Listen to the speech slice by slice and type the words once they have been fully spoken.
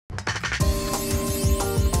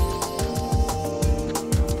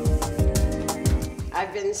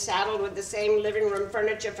I've been saddled with the same living room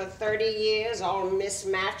furniture for 30 years, all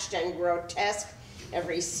mismatched and grotesque.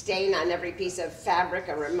 Every stain on every piece of fabric,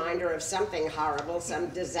 a reminder of something horrible, some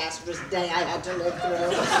disastrous day I had to live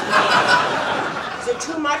through. Is it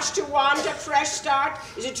too much to want a fresh start?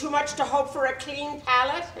 Is it too much to hope for a clean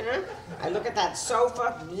palette? Huh? I look at that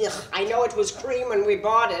sofa. Ugh, I know it was cream when we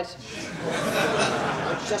bought it.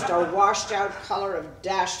 It's just a washed out color of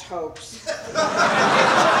dashed hopes.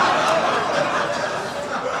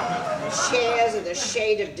 Chairs are the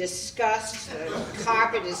shade of disgust. The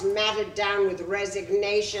carpet is matted down with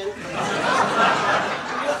resignation. What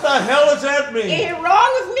the hell does that mean? Is it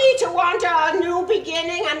wrong of me to want a new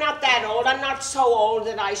beginning? I'm not that old. I'm not so old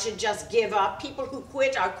that I should just give up. People who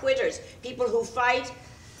quit are quitters. People who fight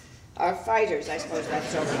are fighters. I suppose that's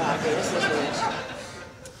so obvious, isn't it?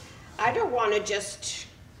 I don't want to just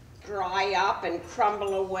dry up and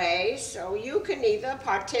crumble away, so you can either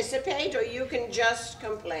participate or you can just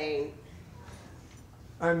complain.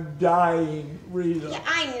 I'm dying, Rita. Yeah,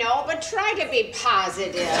 I know, but try to be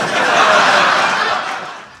positive.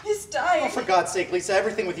 He's dying. Oh, for God's sake, Lisa,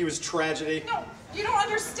 everything with you is tragedy. No, you don't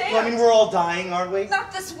understand. Well, I mean, we're all dying, aren't we?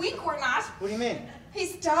 Not this week, we're not. What do you mean?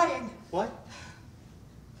 He's dying. What?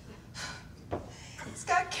 He's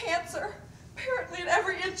got cancer. Apparently in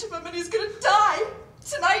every inch of him, and he's gonna die.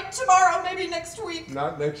 Tonight, tomorrow, maybe next week.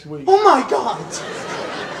 Not next week. Oh my God!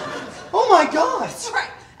 Oh my God! That's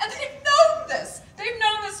right. And they've known this. They've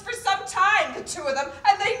known this for some time, the two of them,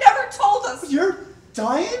 and they never told us. You're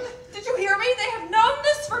dying? Did you hear me? They have known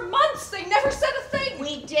this for months. They never said a thing.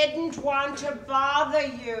 We didn't want to bother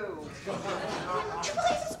you. Do you believe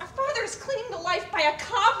this? Our father is clinging to life by a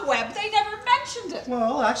cobweb. They never mentioned it.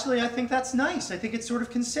 Well, actually, I think that's nice. I think it's sort of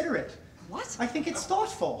considerate. What? I think it's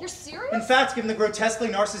thoughtful. You're serious? In fact, given the grotesquely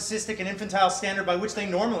narcissistic and infantile standard by which they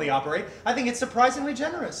normally operate, I think it's surprisingly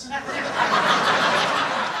generous.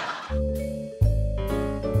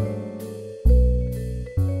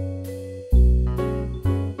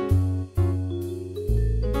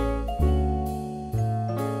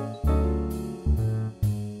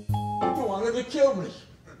 You wanted to kill me.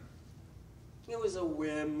 It was a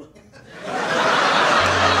whim.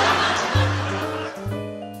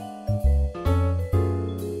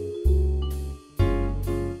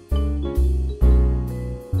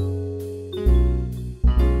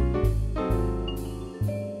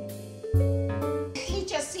 He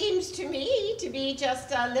just seems to me to be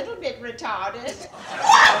just a little bit retarded.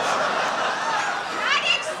 Not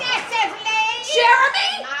excessively.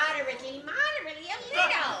 Jeremy! Moderately, a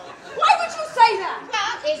little. Why would you say that?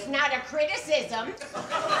 Well, it's not a criticism.